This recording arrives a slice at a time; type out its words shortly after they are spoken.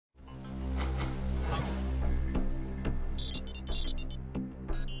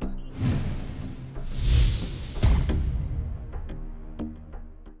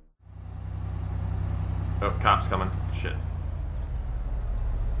Cops coming. Shit.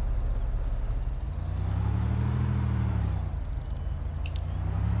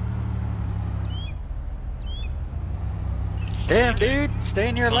 Damn, dude, stay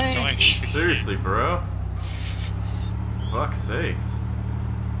in your lane. Seriously, bro. Fuck's sakes.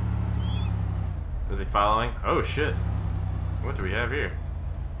 Is he following? Oh shit. What do we have here?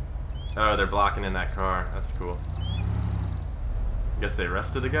 Oh, they're blocking in that car. That's cool. Guess they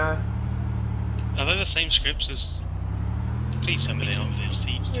arrested the guy? Are they the same scripts as... Please tell me they are.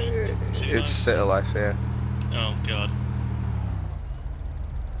 It's cell life, yeah. Oh god.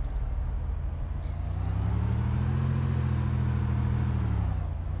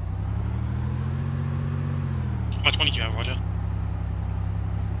 About 20 you have, Roger.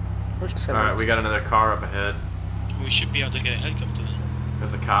 Alright, we got another car up ahead. We should be able to get a helicopter then.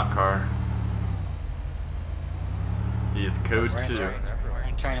 There's a cop car. He is code 2. We're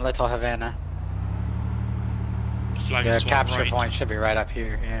entering Little Havana. Flag The is to our capture right. point should be right up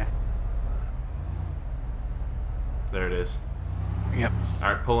here, yeah. There it is. Yep.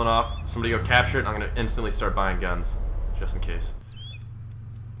 Alright, pulling off. Somebody go capture it. I'm gonna instantly start buying guns. Just in case.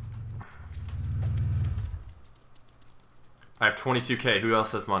 I have 22k. Who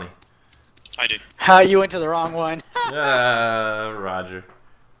else has money? I do. Ha, you went to the wrong one. Yeah, Roger.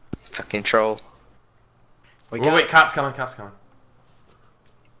 Fucking troll. Oh, wait, cops coming, cops coming.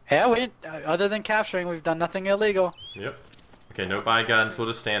 Yeah, other than capturing, we've done nothing illegal. Yep. Okay, no buy guns. We'll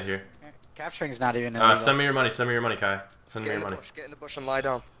just stand here. Capturing's not even illegal. Send me your money. Send me your money, Kai. Send me your money. Get in the bush and lie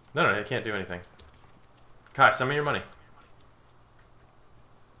down. No, they can't do anything. Kai, send me your money.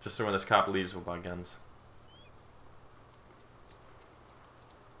 Just so when this cop leaves, we'll buy guns.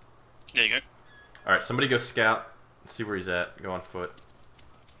 There you go. Alright, somebody go scout. See where he's at. Go on foot.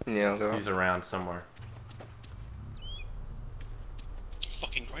 Yeah, I'll go. He's around somewhere.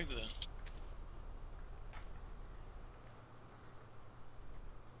 Fucking right with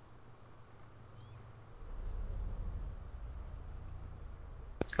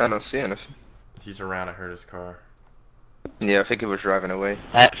that. I don't see anything. He's around. I heard his car. Yeah, I think he was driving away.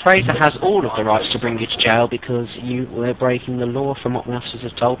 Fraser has all of the rights to bring you to jail because you were breaking the law from what my officers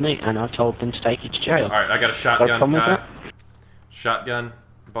have told me, and I told them to take you to jail. Alright, I got a Got a shotgun, problem with Kai. that? Shotgun,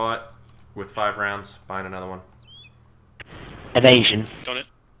 bought, with 5 rounds. Buying another one. Evasion, Got it.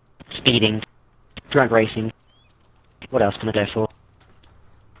 speeding, drug racing. What else can I go for?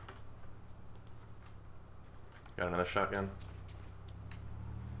 Got another shotgun.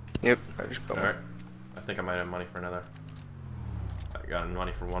 Yep, I just got Alright. one. I think I might have money for another. I got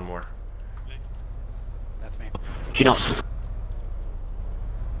money for one more. That's me. Do you not...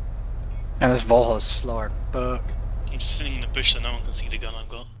 And this Volvo's slower. Fuck. I'm sitting in the bush so no one can see the gun I've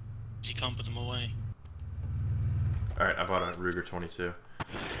got. You can't put them away. Alright, I bought a Ruger 22.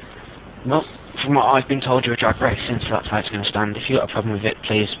 Well, from what I've been told, you're a drug racing, so that's how it's going to stand. If you've got a problem with it,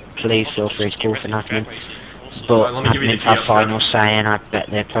 please feel free to call for admin. But Let me give you the admin have key, final say, and I bet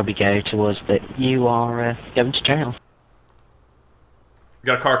they'll probably go towards that you are going to jail. We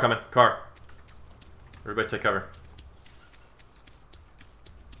got a car coming. Car. Everybody take cover.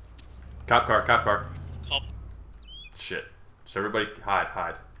 Cop car, cop car. Cop. Shit. So everybody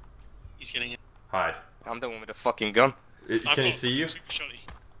hide. He's getting it. Hide. I'm the one with the fucking gun. Can he see you? Super shotty.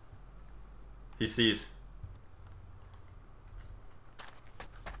 He sees.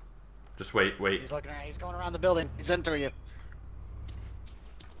 Just wait. He's looking around. He's going around the building. He's into you.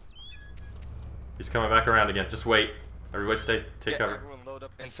 He's coming back around again. Just wait. Everybody take cover. Everyone load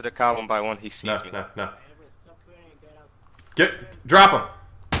up into the car one by one. He sees me. No. Drop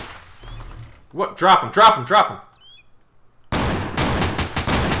him. What? Drop him.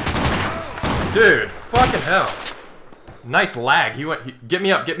 Dude, fucking hell. Nice lag. Get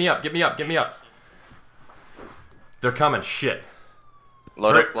me up. They're coming. Shit.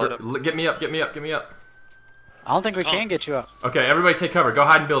 Load up. Get me up. I don't think we can get you up. Okay, everybody take cover. Go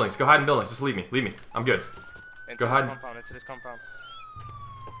hide in buildings. Just leave me. I'm good. Go hide. Into this compound.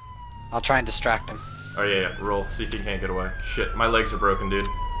 I'll try and distract him. Oh yeah. Roll. See if you can't get away. Shit, my legs are broken, dude.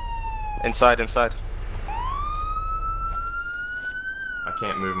 Inside. I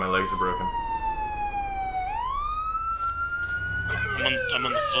can't move. My legs are broken. I'm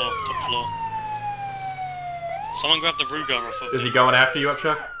on the floor, top floor. Someone grab the Ruger off of Is he going after you,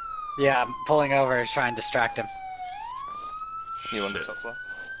 Upchuk? Yeah, I'm pulling over to try and distract him. You on the top floor?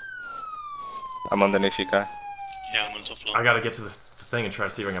 I'm underneath you, guy. Yeah, I'm on top floor. I gotta get to the thing and try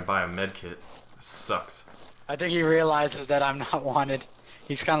to see if I can buy a med kit. This sucks. I think he realizes that I'm not wanted.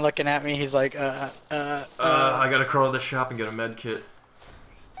 He's kind of looking at me. He's like, I gotta crawl to the shop and get a med kit.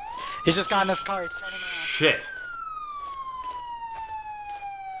 He's just got in his car. He's turning around. Shit.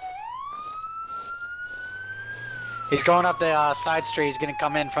 He's going up the side street. He's gonna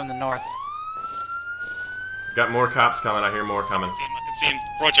come in from the north. Got more cops coming. I hear more coming. I can see him.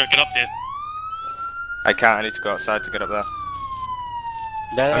 Roger, get up here. I can't, I need to go outside to get up there.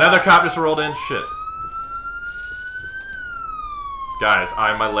 Another cop just rolled in. Shit. Guys,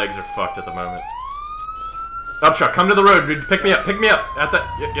 my legs are fucked at the moment. Upchuk, come to the road, dude. Pick me up. Pick me up. At the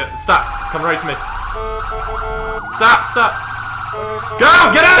stop. Come right to me. Stop. Stop.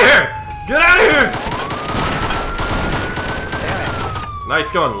 Go. Get out of here. Get out of here.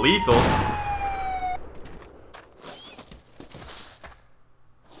 Nice going. Lethal.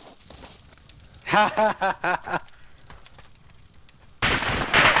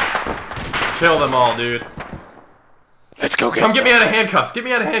 Kill them all, dude. Let's go get Come get me out of handcuffs. Get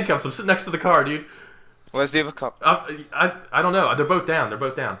me out of handcuffs. I'm sitting next to the car, dude. Where's the other cop? I don't know. They're both down. They're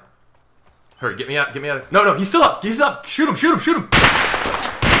both down. Hurry, get me out. Get me out. No, he's still up. He's up. Shoot him. Shoot him. Shoot him.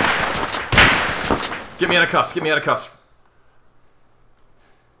 Get me out of cuffs. Get me out of cuffs.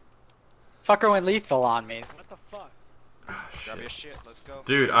 Fucker went lethal on me. What the fuck? Oh, Grab your shit, let's go.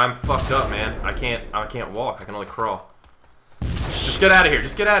 dude, I'm fucked up, man. I can't walk. I can only crawl. Just get out of here.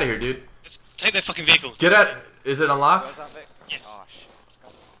 Just get out of here, dude. Let's take their fucking vehicle. Get out. Is it unlocked? Where's that Vic? Yes. Oh shit.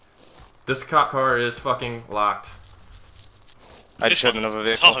 This cop car is fucking locked. I just heard another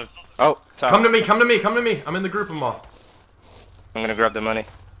vehicle. Tahoe. Oh, Tahoe. Come to me. Come to me. Come to me. I'm in the group of them all. I'm gonna grab the money.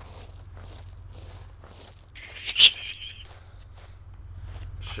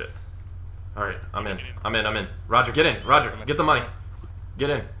 Shit. Alright, I'm in. I'm in. Roger, get in. Roger, get the money. Get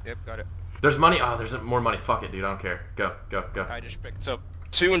in. Yep, got it. There's money. Oh, there's more money. Fuck it, dude. I don't care. Go. I just picked up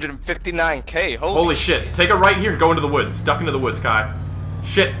 259k. Holy shit. Take a right here and go into the woods. Duck into the woods, Kai.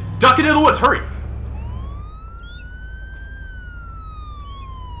 Shit. Duck into the woods. Hurry.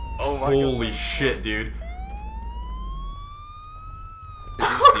 Oh my Holy God. shit, dude. Is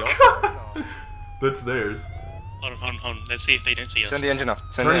this the offer? That's theirs. Hold on. Let's see if they don't see us. Turn the engine off.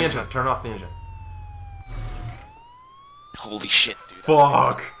 Turn the engine. Turn off the engine. Holy shit, dude.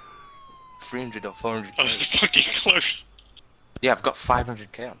 Fuck. 300 or 400k. I was fucking close. Yeah, I've got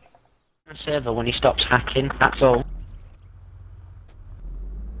 500k on. Server when he stops hacking, that's all.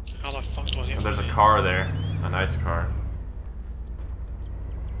 How the fuck do I get And there's a from here? car there. A nice car.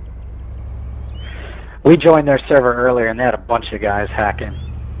 We joined their server earlier and they had a bunch of guys hacking.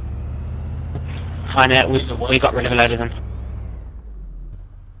 I know, we got rid of a load of them.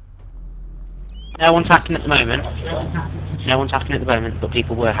 No one's hacking at the moment. No one's hacking at the moment, but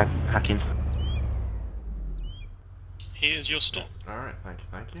people were hacking. Here's your stop. Alright,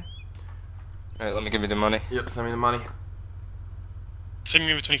 thank you. Alright, let me give you the money. Yep, send me the money. Send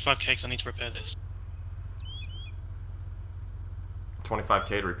me over 25k because I need to repair this. 25k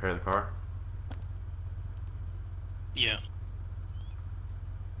to repair the car. Yeah.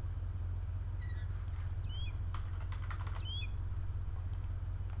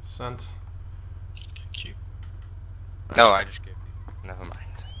 Sent. Thank you. No, I just gave you. Never mind.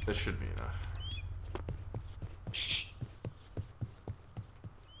 This should be enough.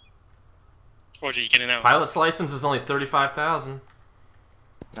 Roger, you getting out? Pilot's license is only 35,000.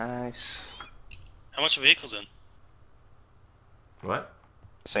 Nice. How much are vehicles in? What?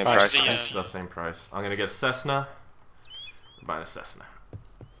 Same Right, price. the, It's the same price. I'm gonna get a Cessna. I'm buying a Cessna.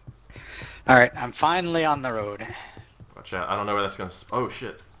 Alright, I'm finally on the road. Watch out. I don't know where that's gonna. Oh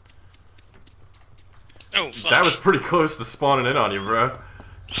shit. Oh, fuck. That was pretty close to spawning in on you, bro.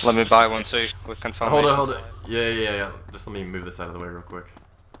 Let me buy one too. With confirmation. Hold on. Yeah. Just let me move this out of the way real quick.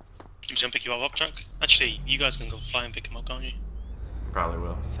 He's gonna pick you up, Upchuk. Actually, you guys can go fly and pick him up, can't you? Probably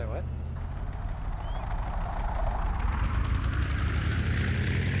will. So what?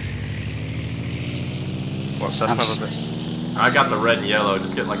 What Cessna was it? I got the red and yellow.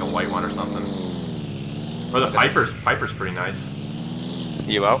 Just get like a white one or something. Or the Piper's pretty nice.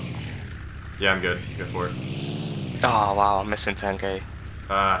 You out? Yeah, I'm good. Good for it. Oh wow, I'm missing 10k.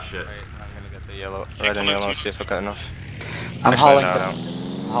 Ah, shit. Wait, I'm gonna get the yellow, Hey, red and come yellow on, and see if I got enough. I'm Actually, hauling no, the, no.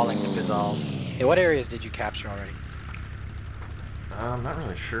 I'm hauling the Pizzals. Hey, what areas did you capture already? I'm not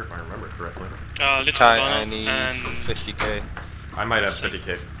really sure if I remember correctly. Little Kai, Banana I need and 50k. I might have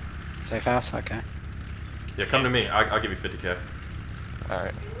 50k. Safe house? Okay. Yeah, come to me. I'll give you 50k.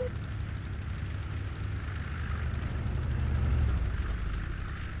 Alright.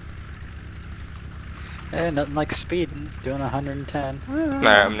 Eh, nothing like speeding. Doing 110. Alright,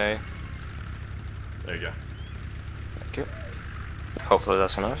 I'm new. There you go. Thank you. Hopefully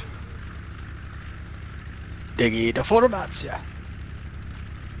that's enough. Diggy the formats, yeah.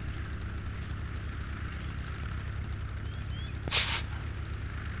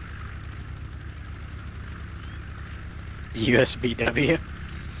 USBW.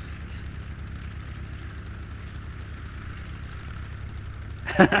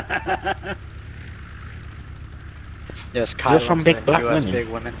 Yes, Kyle You're from loves Big the Black US Women. big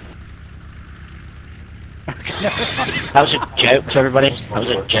women. That was a joke to everybody. That was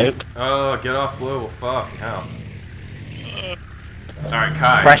a joke. Oh, get off blue. Well, fuck hell. Alright,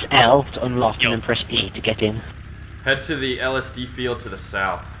 Kai. Press L to unlock Yo. and then press E to get in. Head to the LSD field to the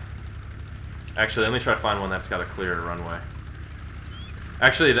south. Actually, let me try to find one that's got a clear runway.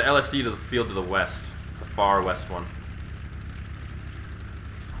 Actually, the LSD to the field to the west. The far west one.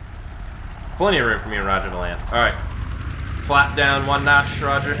 Plenty of room for me and Roger to land. Alright. Flat down one notch,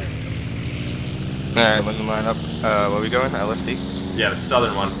 Roger. Alright, let me line up. Where are we going? LSD? Yeah, the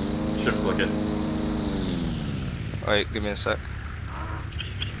southern one. Should flick it. Wait, give me a sec.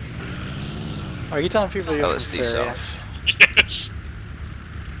 Are you telling people you're LSD from Syria? south. Yes.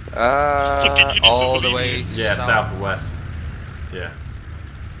 All the way Yeah, south. southwest. Yeah.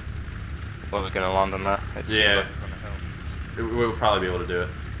 Well, we're gonna land on that. It seems Yeah. like it's on a hill. We'll probably be able to do it.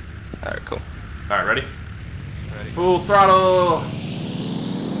 Alright, cool. Alright, ready? Ready. Full throttle!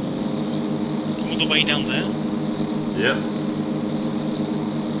 All the way down there. Yep.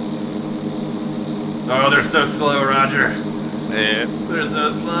 Oh, they're so slow, Roger. Yeah. They're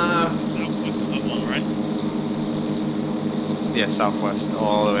so slow. Southwest of that one, right? Yeah, southwest,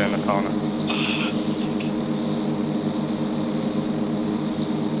 all the way in the corner.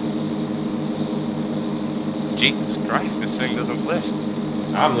 Jesus Christ, this thing doesn't lift.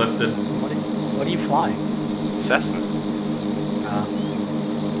 I'm lifted. What are you flying? Cessna.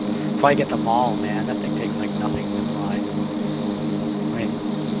 If I get the mall, man, that thing takes like nothing to fly. I mean,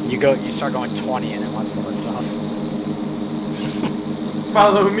 you start going 20 and it wants to lift off.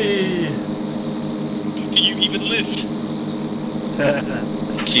 Follow me! Do you even lift?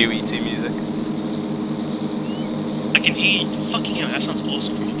 QET music. I can hear you. Fucking hell, that sounds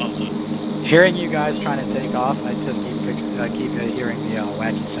awesome from above though. Hearing you guys trying to take off, I just keep hearing the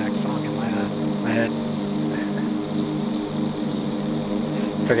wacky sax song in my head.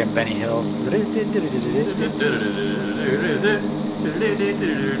 Friggin' Benny Hill.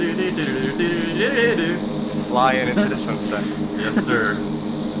 Flying into the sunset. Yes, sir.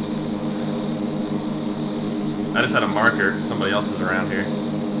 I just had a marker. Somebody else is around here. Did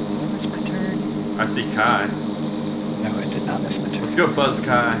I miss my turn? I see Kai. No, I did not miss my turn. Let's go, Buzz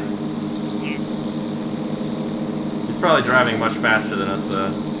Kai. He's probably driving much faster than us,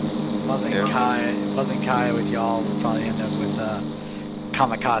 Buzzing Yeah. Kai with y'all will probably end up with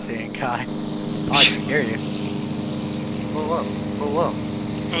Kamikaze and Kai. Oh, I can hear you. Pull up, pull up.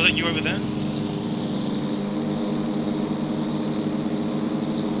 Oh, is that you over there?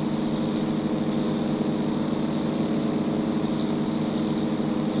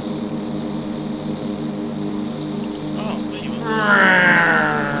 Oh, there you are.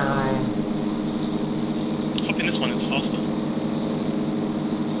 Hop in this one, it's faster.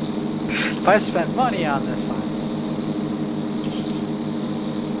 If I spent money on this one.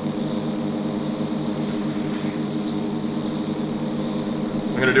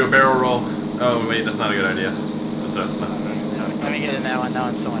 I'm gonna do a barrel roll. Oh, wait, that's not a good idea. That's not. Let me get in that one. That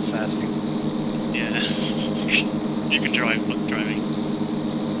one's so much faster. Yeah. You can drive, but driving.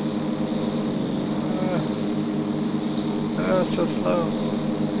 Oh, so slow.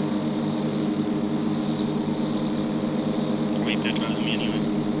 Way better than me anyway.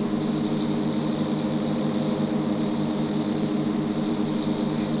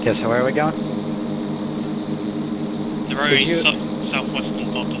 Okay, so where are we going? The very Did you- southwestern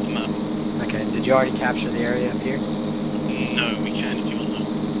part of the map. Okay, did you already capture the area up here? No, we can if you want to.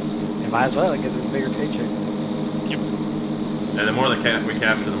 You might as well, it gives us a bigger picture. Yep. And the more we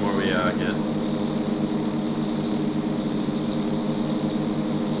capture, the more we get.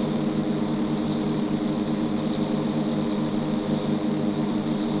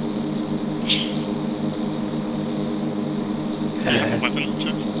 Do you have a weapon,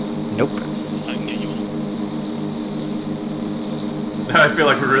 Upchuk? Nope. I can get you one. Now I feel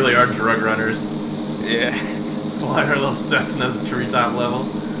like we really are drug runners. Yeah. Flying our little Cessnas at treetop level.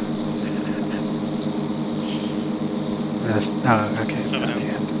 Oh, okay, it's Oh, not no. the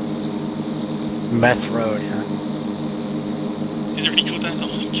end. Meth Road, huh? Is it really called that? Oh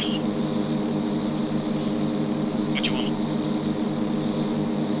my god. What do you want?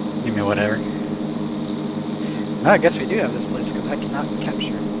 Give me whatever. No, I guess we do have this place because I cannot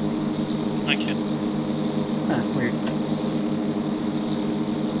capture. I can. Huh, weird.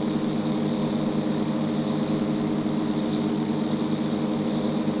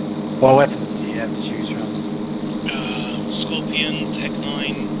 What weapons do you have to choose from? Scorpion, Tech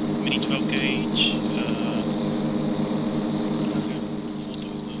 9, Mini 12 gauge,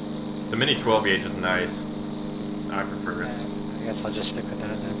 The Mini 12 gauge is nice. I prefer it. I guess I'll just stick with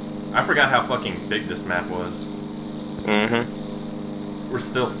that then. I forgot how fucking big this map was. Mm-hmm. We're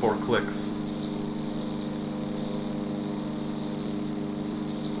still 4 clicks.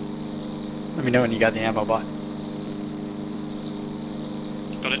 Let me know when you got the ammo bot.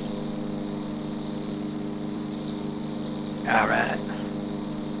 Got it. Alright.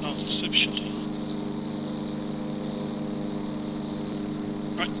 Oh, it's a super shotty.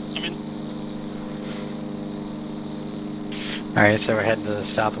 Right, I'm in. Alright, so we're heading to the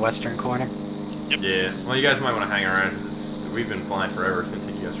southwestern corner. Yep. Yeah. Well, you guys might want to hang around because we've been flying forever. It's gonna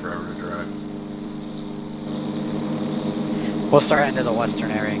take you guys forever to drive. We'll start heading to the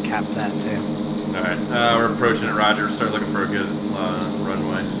western area and cap that too. Alright, we're approaching it, Roger. Start looking for a good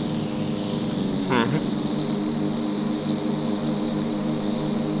runway. Mm-hmm.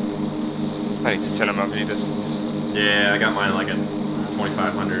 I need to turn on my view distance. Yeah, I got mine like at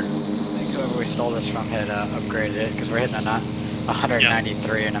 2500. I think whoever we stole this from had upgraded it because we're hitting a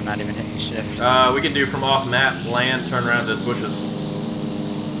 193 and I'm not even hitting shift. We can do from off map, land, turn around those bushes.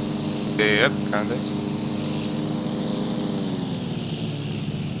 Yep, kinda.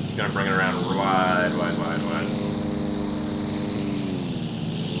 Gonna bring it around wide.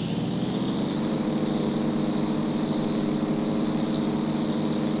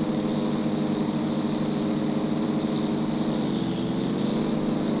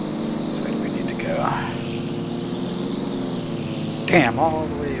 That's where we need to go. Damn, all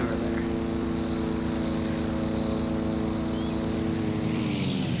the way over there.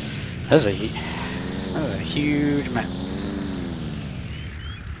 That's a huge map.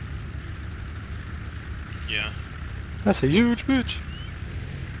 Yeah. That's a huge bitch.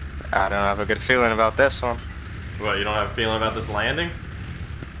 I don't have a good feeling about this one. What, you don't have a feeling about this landing?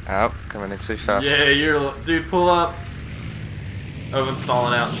 Oh, coming in too fast. Yeah, dude, pull up. Oh, I'm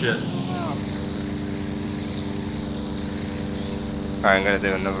stalling out shit. Alright, I'm gonna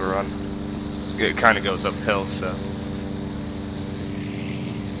do another run. It kind of goes uphill, so.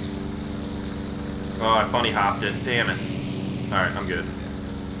 Oh, I bunny hopped it. Damn it. Alright, I'm good.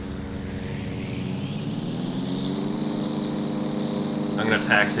 I'm gonna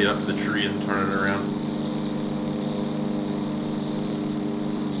taxi it up to the tree and turn it around.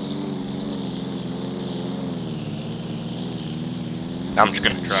 I'm just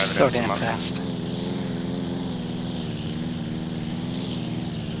gonna drive it So into damn my- fast.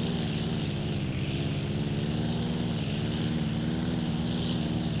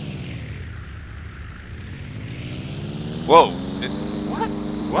 Whoa!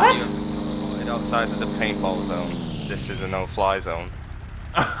 What? It outside of the paintball zone. This is a no-fly zone.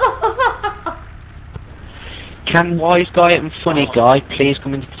 Can Wise Guy and Funny Guy please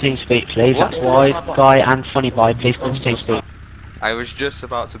come into TeamSpeak, please? What? That's Wise Guy and Funny Guy, please come to TeamSpeak. I was just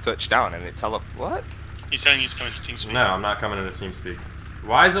about to touch down and it what? He's telling you to come into TeamSpeak. No, I'm not coming into TeamSpeak.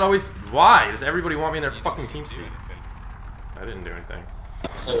 Why is it always... Why? Does everybody want me in their fucking TeamSpeak? I didn't do anything.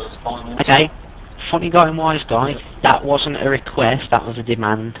 Okay, Funny Guy and Wise Guy, that wasn't a request, that was a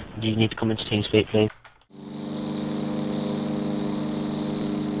demand. You need to come into TeamSpeak, please.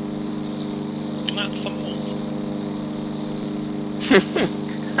 That's the more.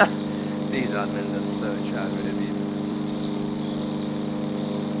 These admins are so chatted with you.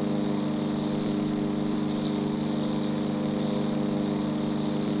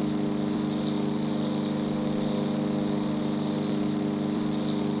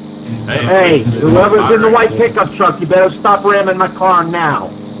 Hey, whoever's in the white pickup truck, you better stop ramming my car now.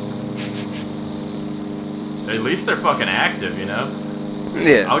 At least they're fucking active, you know?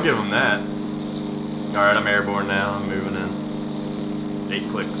 Yeah. I'll give them that. Alright, I'm airborne now. I'm moving in. 8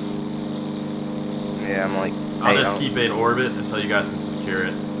 clicks. Yeah, I'm like... I'll just keep it in orbit until you guys can secure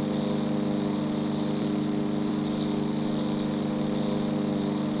it.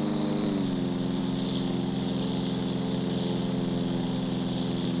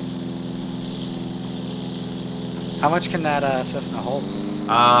 How much can that Cessna hold?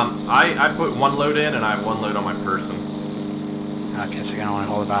 I put 1 load in and I have 1 load on my person. Okay, so you're gonna want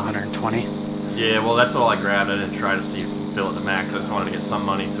to hold about 120. Yeah, well that's all I grabbed. I didn't try to see fill it to max. I just wanted to get some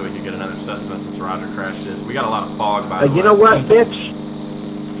money so we could get another Cessna since Roger crashed his. We got a lot of fog by the way. You know what, bitch?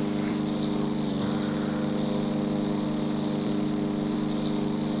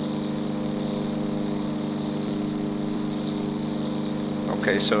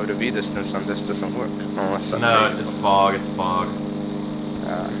 Okay, so the V distance on this doesn't work. Unless that's No, me. it's fog. It's fog.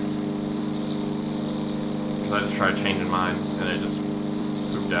 Cause I just tried changing mine and it just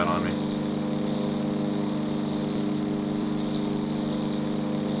pooped out on me.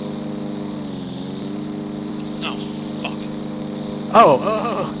 Oh, fuck.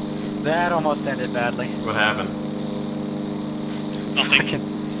 Oh, that almost ended badly. What happened? Nothing.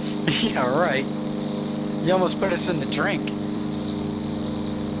 Yeah, right. You almost put us in the drink.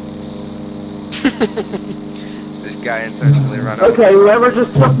 This guy intentionally ran over. Okay, whoever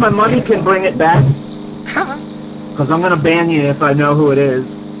just took my money can bring it back. Because I'm going to ban you if I know who it is.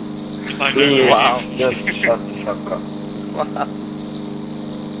 If I know Wow. Just shut the fuck up. Wow.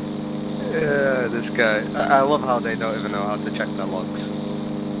 Yeah, this guy. I love how they don't even know how to check their logs.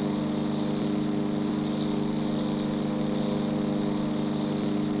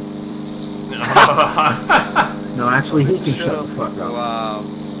 No, actually, he can Shut shut up. the fuck up. Wow.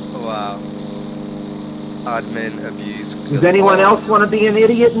 Wow. Admin abuse. Does anyone else want to be an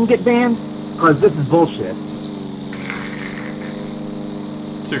idiot and get banned? Because this is bullshit.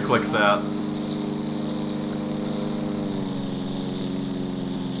 2 clicks out.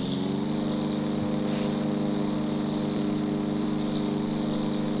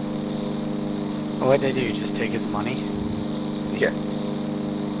 What'd they do? Just take his money? Yeah.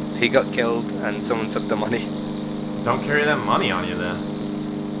 He got killed and someone took the money. Don't carry that money on you then.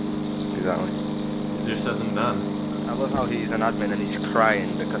 Exactly. Easier said than done. I love how he's an admin and he's crying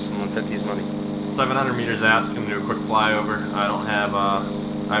because someone took his money. 700 meters out, just gonna do a quick flyover. I don't have,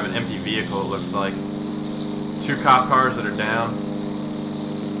 I have an empty vehicle, it looks like. 2 cop cars that are down.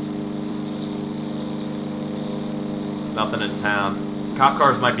 Nothing in town. Cop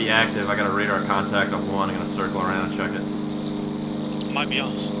cars might be active. I got a radar contact of 1. I'm gonna circle around and check it. Might be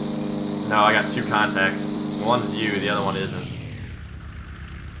us. No, I got 2 contacts. One's you, the other one isn't.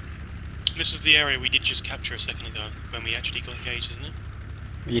 This is the area we did just capture a second ago, when we actually got engaged, isn't it?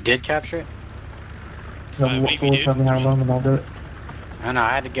 You did capture it? I believe we did. I'll do it. I know.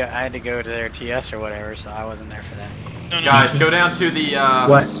 I had to go to their TS or whatever, so I wasn't there for that. No, no, Guys, go down to the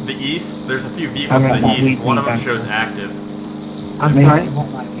What? the east. There's a few vehicles to the east. One of them shows active. I'm sorry?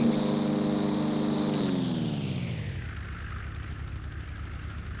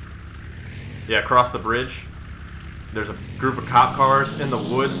 Yeah, across the bridge. There's a group of cop cars in the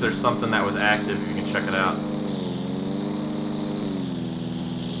woods. There's something that was active. You can check it out.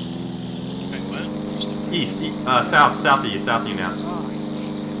 Wait, where? East, southeast now.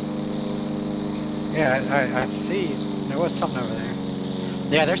 Yeah, I see. There was something over there.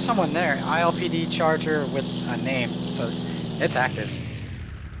 Yeah, there's someone there. ILPD Charger with a name, so it's active.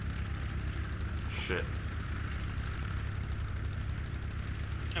 Shit.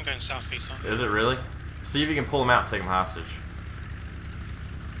 I'm going southeast. Is it really? See if you can pull them out and take them hostage.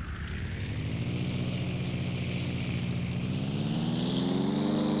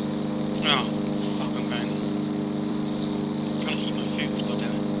 Oh, fuck, I'm going. I'm trying to eat my food,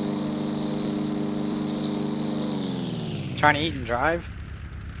 goddammit. Trying to eat and drive?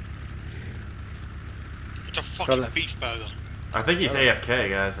 It's a fucking beef burger. I think he's AFK,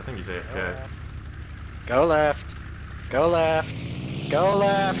 guys. I think he's AFK. Go left. Go left. Go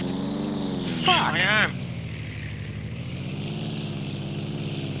left. Fuck! I am!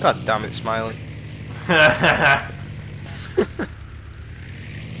 God damn it, Smiley. I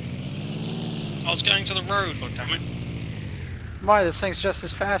was going to the road, goddammit. Why, this thing's just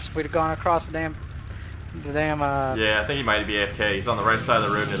as fast if we'd have gone across the damn... Yeah, I think he might be AFK. He's on the right side of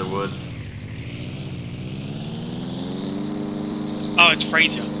the road near the woods. Oh, it's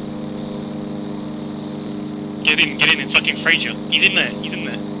Fraser. Get in, it's fucking Fraser. He's in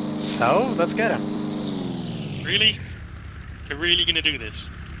there. So? Let's get him. Really? We're really gonna do this?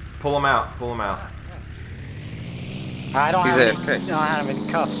 Pull him out. I don't He's have AFK. any, I don't have any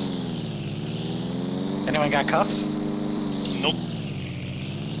cuffs. Anyone got cuffs? Nope.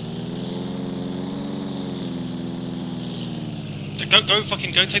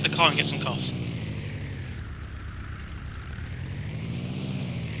 Go take the car and get some cuffs.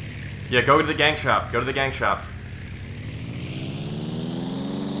 Yeah, go to the gang shop.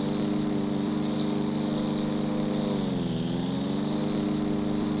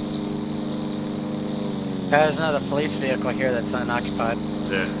 There's another police vehicle here that's unoccupied.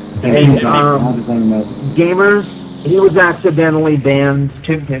 Yeah. Hey, gamers, he was accidentally banned.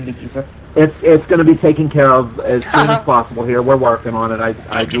 It's going to be taken care of as soon as possible here. We're working on it.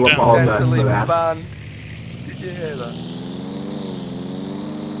 I do apologize Accidentally for that. banned. Did you hear that?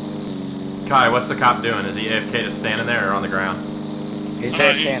 Kai, what's the cop doing? Is he AFK just standing there or on the ground? He's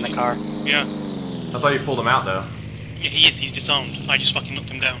AFK in the car. Yeah. I thought you pulled him out though. Yeah, he is. He's disarmed. I just fucking knocked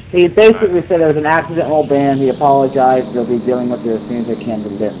him down. He basically said it was an accidental ban. He apologized. They'll be dealing with it as soon as they can to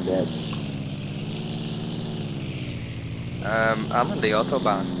get it. I'm on the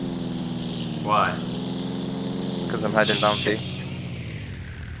autobahn Why? because I'm heading down sea.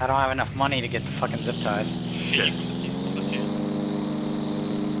 I don't have enough money to get the fucking zip ties. Shit.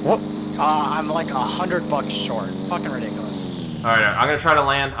 What? I'm like $100 short. Fucking ridiculous. Alright, I'm gonna try to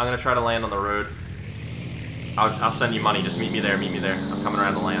land. I'm gonna try to land on the road. I'll send you money. Just meet me there. Meet me there. I'm coming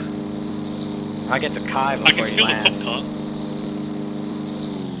around to land. I get to Kai I before can you steal the land. cop car.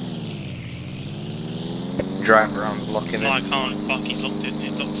 Drive around blocking No, I it. can't. Fuck, he's locked it.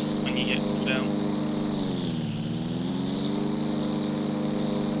 It locks when you get down.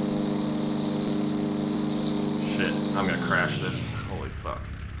 Shit, I'm gonna crash this. Holy fuck.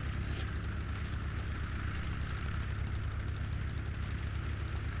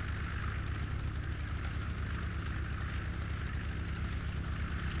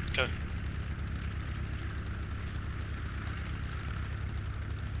 Go.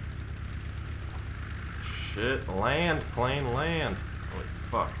 Shit, land, plane, land. Holy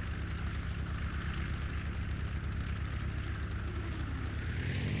fuck.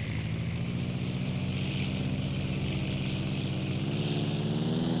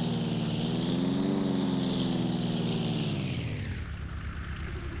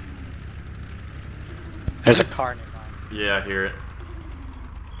 There's a car nearby. Yeah, I hear it.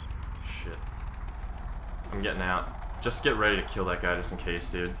 Shit. I'm getting out. Just get ready to kill that guy just in case,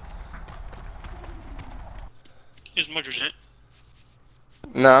 dude. Here's Modric in it.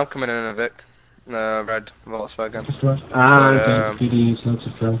 No, I'm coming in a Vic. Red Volkswagen.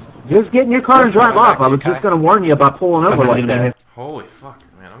 Just get in your car and drive off. I was just going to warn you about pulling over like that. Holy fuck,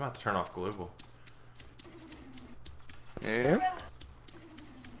 man, I'm about to turn off global. Yeah.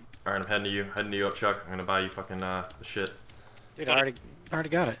 Alright, I'm heading to you, Upchuk. I'm gonna buy you fucking, the shit. Dude, I already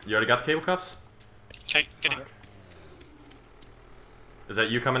got it. You already got the cable cuffs? Okay, get it. Is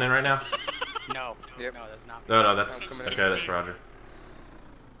that you coming in right now? No. Yep. No, that's not me. No, that's, I'm coming in. okay, that's Roger.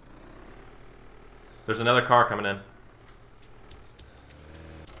 There's another car coming in.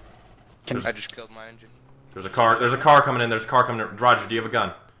 I just killed my engine. There's a car coming in, there's a car coming in. Roger, do you have a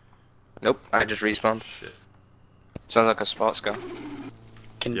gun? Nope, I just respawned. Shit. Sounds like a sports car.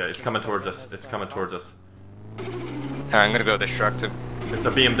 Yeah, it's coming towards us. It's coming towards us. I'm gonna go distract him. It's a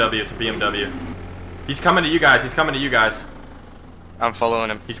BMW, it's a BMW. He's coming to you guys, he's coming to you guys. I'm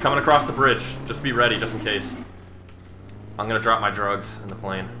following him. He's coming across the bridge. Just be ready, just in case. I'm gonna drop my drugs in the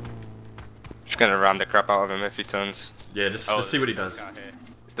plane. Just gonna ram the crap out of him if he turns. Yeah, just see what he does.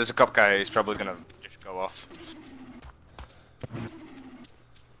 There's a cop guy, he's probably gonna just go off.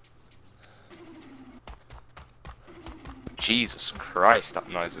 Jesus Christ, that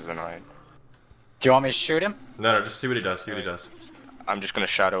noise is annoying. Do you want me to shoot him? No, just see what he does, see what he does. I'm just gonna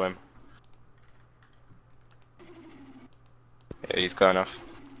shadow him. Yeah, he's going off.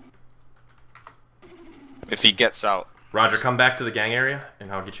 If he gets out. Roger, come back to the gang area,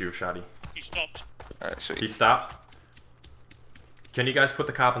 and I'll get you a shotty. He stopped. Alright, sweet. He stopped? Can you guys put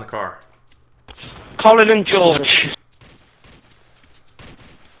the cop in the car? Colin and George.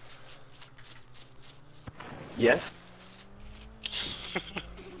 Yes.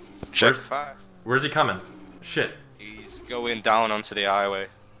 Check fire. Where's he coming? Shit. He's going down onto the highway.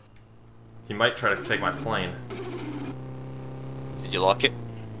 He might try to take my plane. Did you lock it?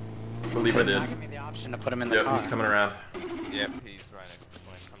 I believe I did. Give me the option to put him in the Yep, car. he's coming around. Yep, he's right next to the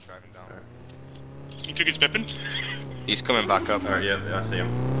plane. I'm driving down. He took his weapon. He's coming back up. Alright, yeah, I see him.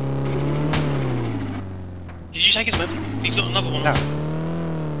 Did you take his weapon? He's got another one. No.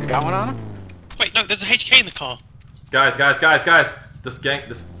 He's got one on him? Wait, no, there's a HK in the car. Guys! This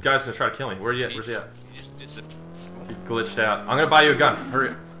guy's gonna try to kill me. Where's he at? Where's he at? He glitched out. I'm gonna buy you a gun.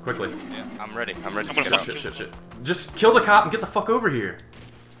 Hurry, quickly. Yeah, I'm ready. I'm ready I'm to gonna get fuck out. Shit. Just kill the cop and get the fuck over here.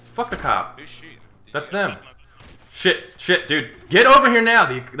 Fuck the cop. Who's shooting? That's them. Shit, dude. Get over here now.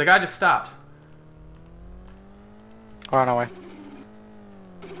 The guy just stopped. Oh, no way.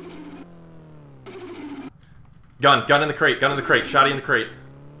 Gun in the crate. Shotty in the crate.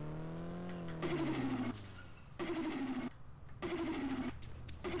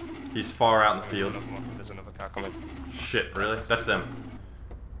 He's far out in the field. There's another car coming. Shit, really? That's them.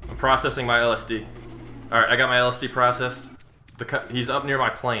 I'm processing my LSD. Alright, I got my LSD processed. He's up near my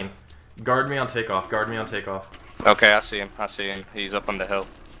plane. Guard me on takeoff. Okay, I see him. He's up on the hill.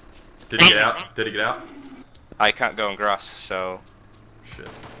 Did he get out? I can't go on grass, so... Shit.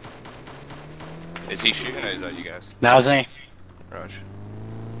 Is he shooting or is that you guys? That was me. Raj.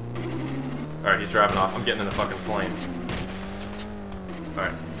 Alright, he's driving off. I'm getting in the fucking plane.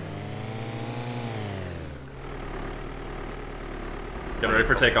 Alright. Getting ready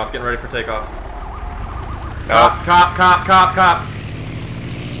for takeoff. No. Cop!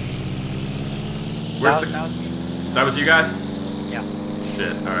 Where's the... That was me. That was you guys? Yeah.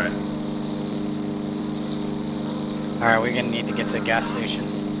 Shit, alright. Alright, we're gonna need to get to the gas station.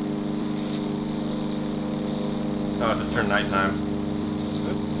 Oh, it just turned nighttime.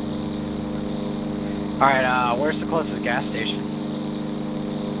 Alright, where's the closest gas station?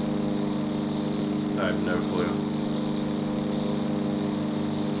 I have no clue.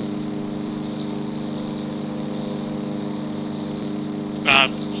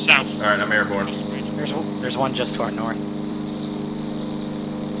 South. Alright, I'm airborne. There's one just to our north.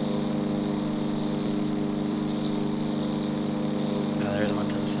 Oh, there's one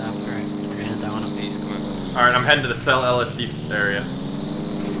to the south. Alright, we're gonna hit that one up. He's coming. Alright, I'm heading to the cell LSD area.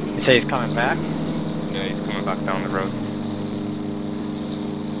 You say he's coming back? Yeah, he's coming back down the road.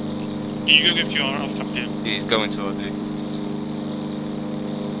 You go give your I'll come here. He's going to OD.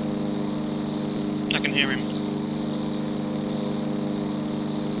 I can hear him.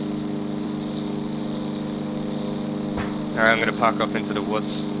 Alright, I'm gonna park off into the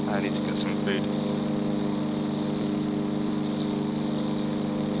woods. I need to get some food.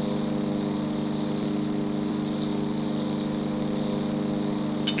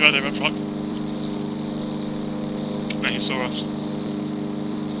 You're right there, Upchuk. No, he saw us.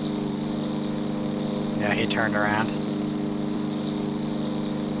 Yeah, he turned around.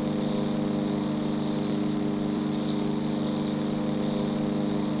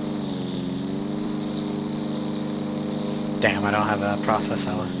 Damn, I don't have a process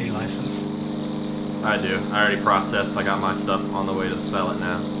LSD license. I do. I already processed. I got my stuff on the way to sell it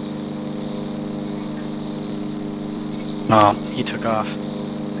now. Oh, he took off.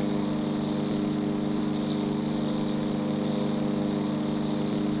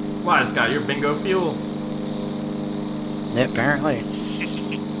 Wise guy, you're bingo fuel. Yeah, apparently.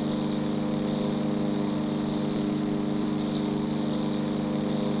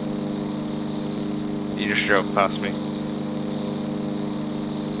 You just drove past me.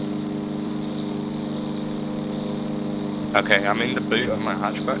 Okay, I'm in the boot of my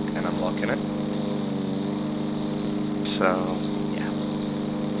hatchback and I'm locking it. So, yeah.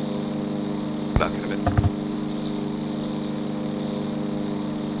 Back in a bit.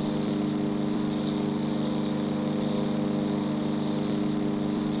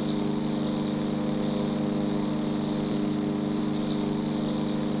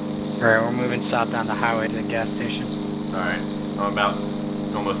 Alright, we're moving south down the highway to the gas station. Alright, I'm about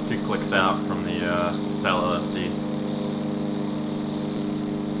almost 2 clicks out from the cell LSD.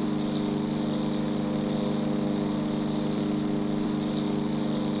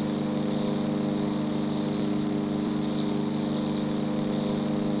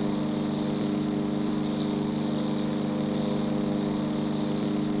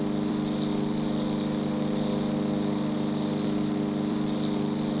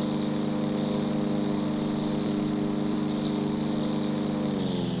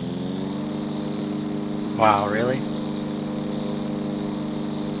 Wow, really?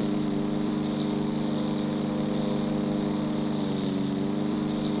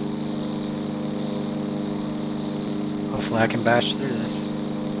 Hopefully I can bash through this.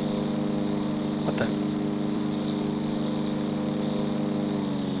 What the?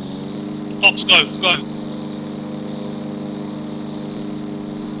 Pops, go, go.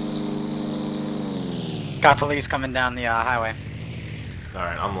 Got police coming down the highway.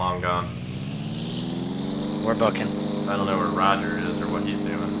 Alright, I'm long gone. We're booking. I don't know where Roger is or what he's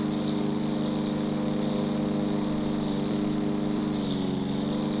doing.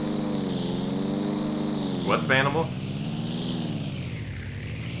 What's bannable?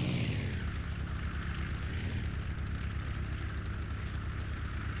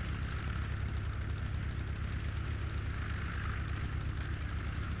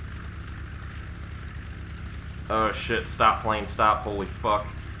 Oh shit, stop plane, stop, holy fuck.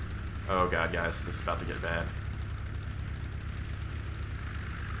 Oh god, guys, this is about to get bad.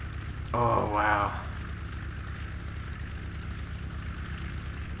 Oh, wow.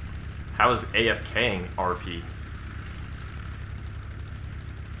 How is AFKing RP?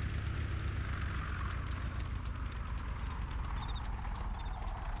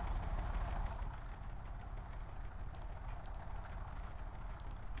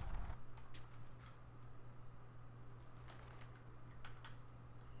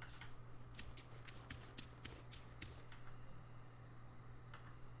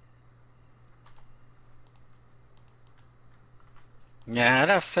 Yeah, I'd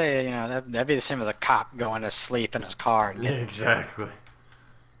have to say, you know, that'd be the same as a cop going to sleep in his car. And Exactly.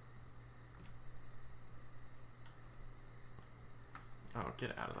 Oh,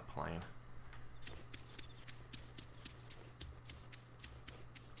 get out of the plane.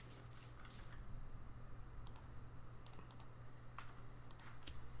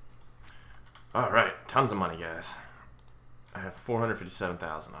 Alright, tons of money, guys. I have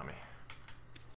 457,000 on me.